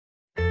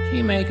He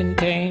may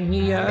contain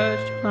the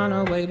urge to run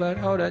away, but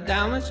hold her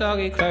down with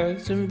soggy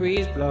clothes and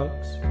breeze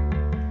blocks.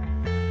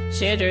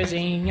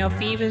 Cetirizine, your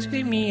fever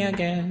scream me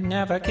again.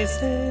 Never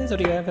kisses, or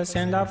do you ever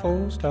send a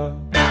full stop?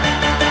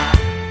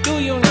 Do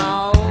you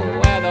know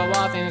where the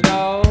muffins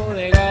go?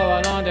 They go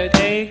along to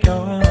take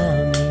your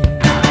honey.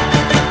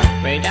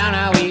 Way down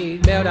how we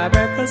build our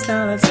breakfast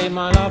down and say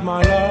my love, my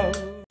love.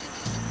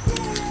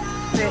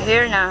 We're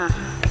here na.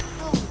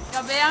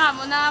 Gabi nga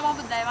mo na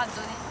mapunday ka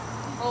doon eh.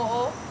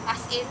 Oo,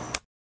 as in.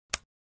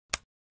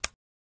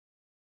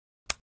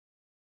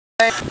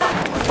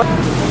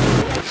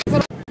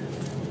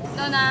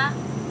 Ito na.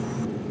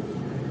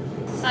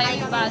 Sa'yo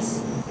yung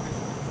bus.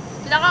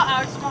 Ilang ka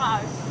hours? Mga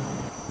hours?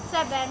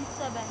 7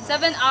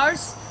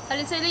 hours?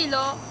 Halin sa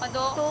Lilo,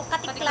 Pado, to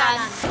Katiklan.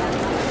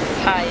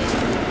 Hi.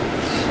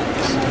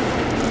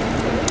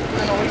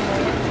 Ano ko mo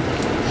yan?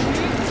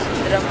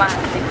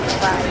 Dramatic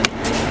vibe.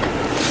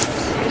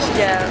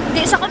 Yeah.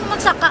 Hindi, sa kan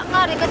magsaka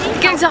nga rin kanina.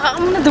 Kaya saka ka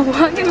muna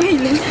duwa,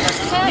 gimilin.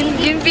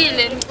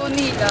 Gimbilin ko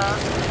nila.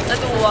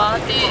 Naduwa,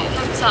 di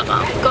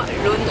nagsaka ang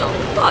galon, ang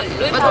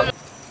talon.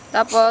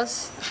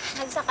 Tapos,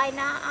 Nagsakay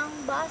na ang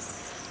bus.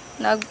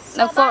 nag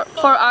 4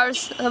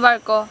 hours sa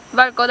barko.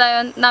 Barko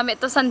dahil namin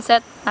ito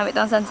sunset. Namin ito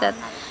ang sunset.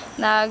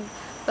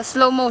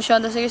 Slow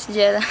motion to si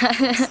Gel.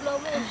 Slow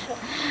motion.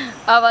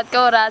 Abat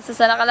ka oras.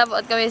 Sa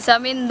nakalabot kami sa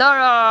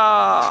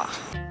Mindoro.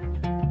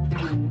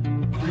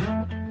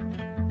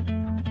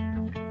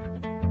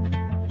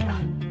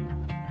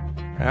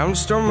 I'm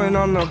storming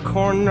on the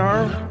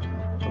corner,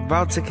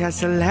 about to catch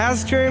the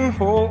last train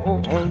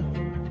home.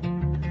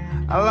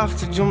 I'll have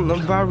to jump the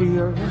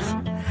barriers.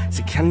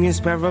 So can you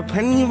spare a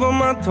penny for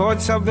my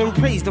thoughts? I've been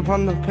praised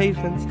upon the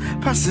pavements.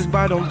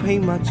 Passers-by don't pay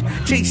much.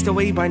 Chased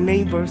away by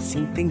neighbors,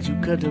 seen things you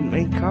couldn't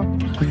make up.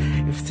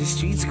 If the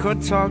streets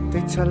could talk,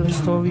 they'd tell a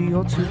story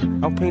or two.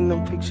 I'll paint a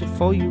picture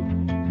for you.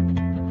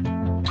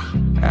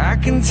 I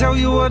can tell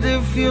you what it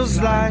feels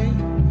like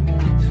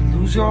to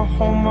lose your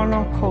home on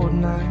a cold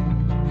night.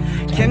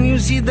 Can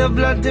you see the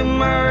blood in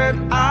my red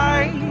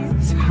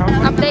eyes?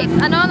 Update.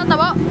 Ano?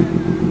 Natabo?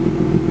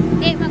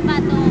 Hindi,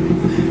 magbato.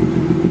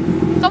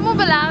 Kamu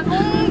ba lang?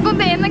 Kung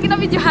di na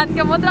kinabidyohan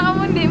ka mo, tara ka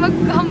mo hindi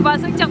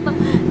maghambas ang tsak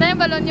na yung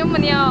balon yung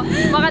muna.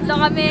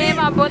 Makadlo kami,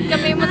 mabot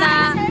kami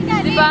muna.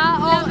 Diba?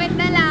 Lapit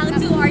na lang,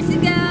 2 hours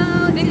ago.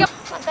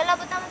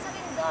 Magkalabot naman sa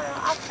Mindoro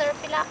after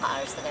pila ka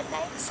hours agad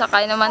tayo.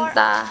 Sakay naman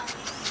ta.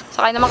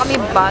 Sakay naman kami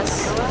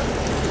bus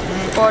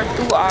for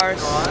 2 hours.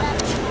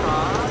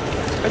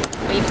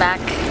 Way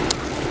back.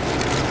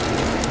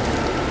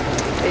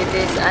 It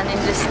is an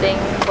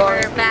interesting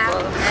boring We're back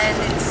people. and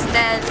it's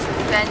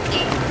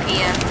 10:20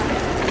 p.m.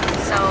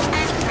 So,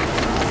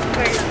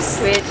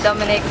 With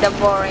Dominic the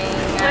boring.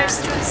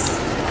 first was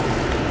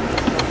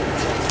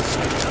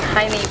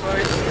Hi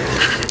neighbors.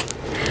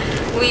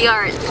 we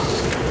are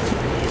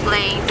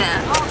playing the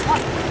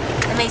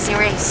Amazing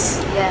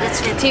Race. Yeah. Let's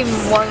fit Team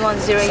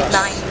 11089.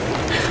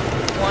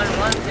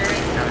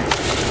 1109.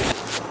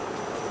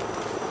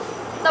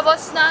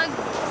 Tapos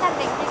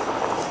Something.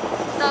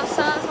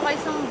 sakay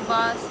sa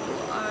bus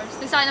 2 hours.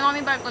 Nagsakay naman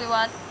kami barko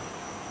liwat.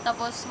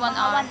 Tapos 1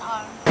 hour. 1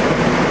 hour.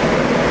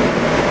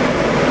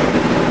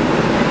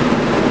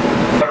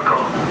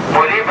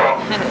 Muli po,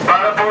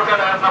 para po sa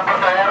lahat ng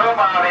pasahero,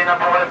 maaari na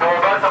po kayo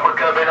bumaba sa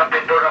magkabi ng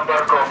pinto ng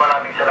barko.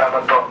 Maraming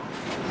salamat po.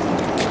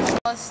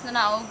 Tapos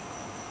nanaog.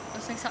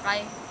 Tapos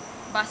nagsakay.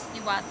 Bus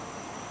liwat.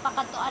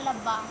 Pakato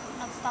Alaba,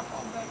 nag-stop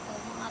over to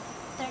mga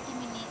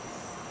 30 minutes.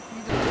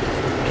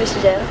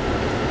 Gel,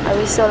 are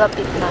we so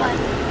lapit na?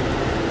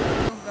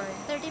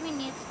 30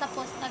 minutes,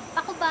 tapos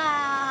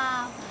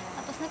nagpakubaw.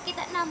 Tapos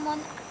nakita namon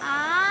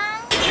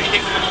ang...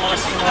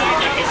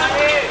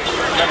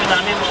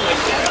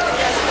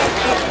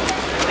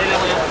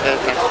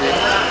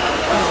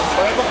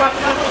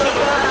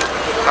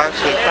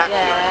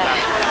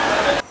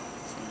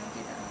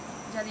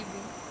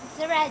 Jollibee.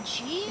 Si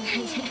Reggie.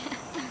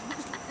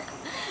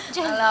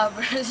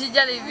 Si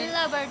Jollibee.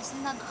 Lovers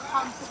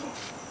nag-hug si...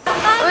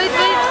 Wait.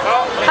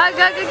 Hag.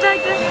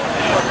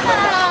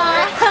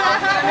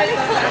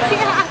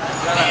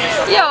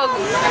 Yog.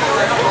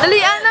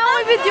 Dalian na ako,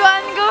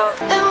 videoan ko.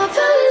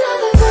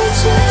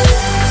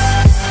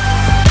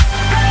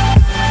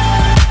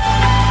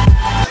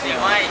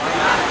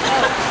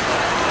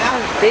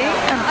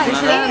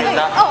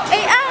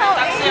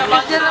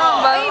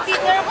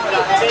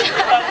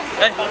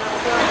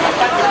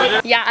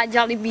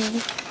 Jollibee.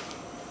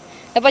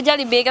 Dapat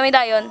Jollibee kami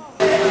dayon.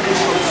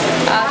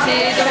 Si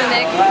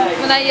Dominic,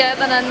 muna iya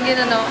tanan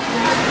ginano,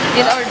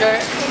 in order.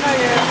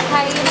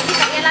 Hay,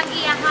 kita niya lang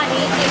iya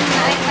hari.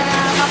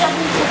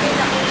 Mapagunsugin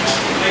lang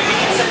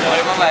iya.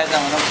 Ay, mamayad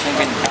lang, yung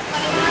pinta.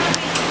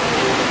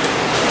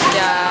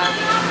 Yeah.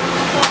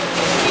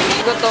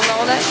 Gutom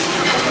ako na.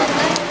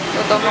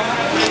 Gutom ako.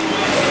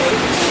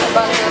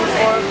 Abandon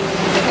fork.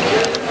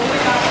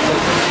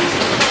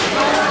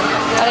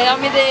 Ari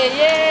kami din.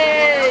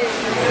 Yay!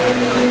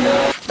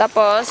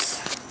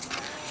 Tapos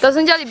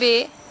ang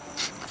Jollibee.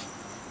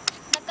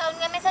 Nagkaon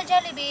kami sa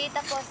Jollibee,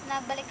 tapos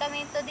nagbalik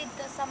kami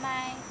dito sa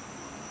may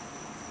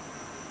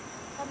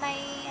sa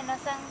may ano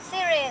sang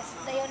series.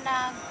 Dayon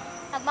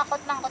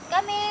nagmakot-mangkot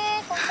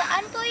kami kung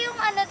saan ko yung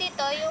ano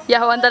dito, yung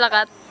Yawan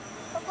talakat.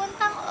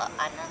 papuntang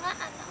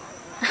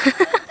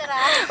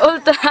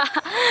Ultra.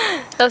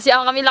 Tapos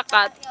yawan kami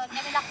lakat. Yun,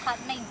 kami lakad.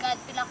 My God,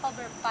 pila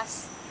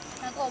overpass.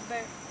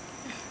 Nag-over.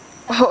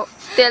 Oh,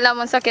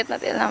 tiyalamon sakit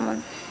na tiyalamon.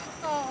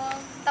 Oo.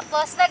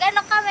 Tapos nag-ano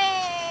kami.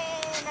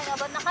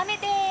 Nag-abot na kami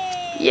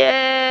din.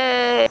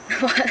 Yay!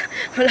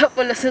 Wala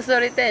pala sa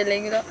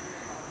storytelling, no?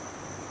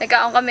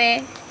 Nagkaon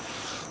kami.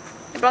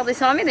 Nag-practice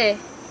na kami, de.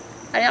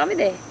 Ano kami,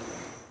 de?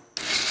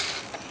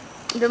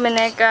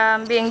 Dominic,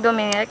 being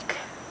Dominic.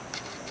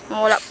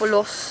 Wala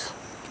pulos.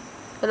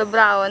 Wala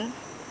brown.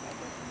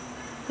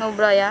 No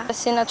braya.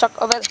 Kasi na-chuck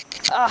over.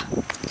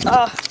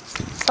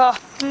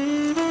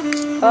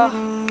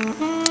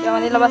 Yung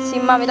nilabas si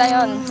mami na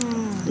yun.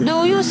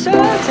 Do you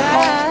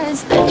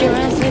sometimes let your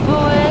hands slip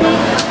away?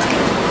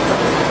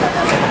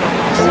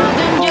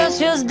 Something just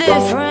feels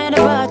different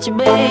about you,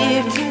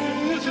 babe.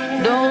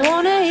 Don't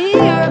wanna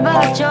hear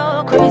about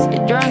your crazy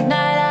drunk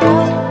night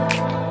out.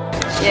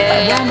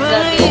 Yeah, I don't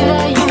believe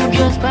that you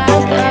just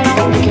passed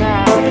out on the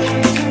couch.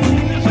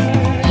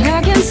 And I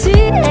can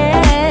see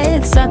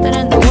it, something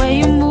in the way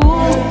you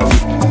move.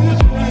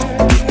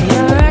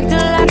 You're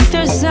acting like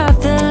there's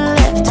something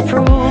left to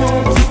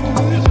prove.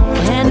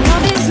 And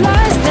all these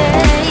lies,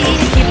 they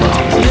keep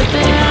on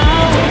slipping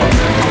out.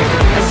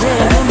 I said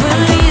I don't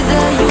believe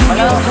that you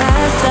just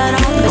passed out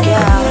on the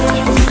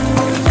couch.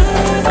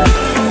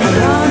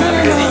 On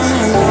and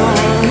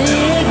on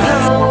it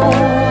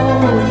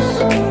goes.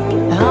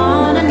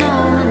 On and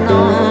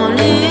on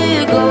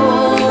it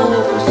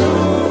goes.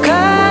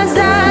 'Cause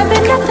I've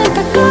been nothing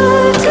but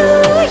good to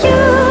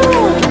you.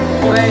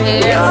 We're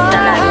here.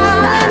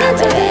 Howling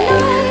into the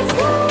night.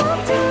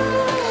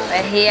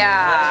 We're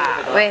here.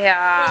 We're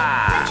here.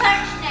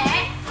 Charge na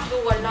eh.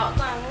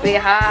 We're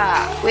here.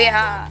 We're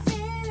here.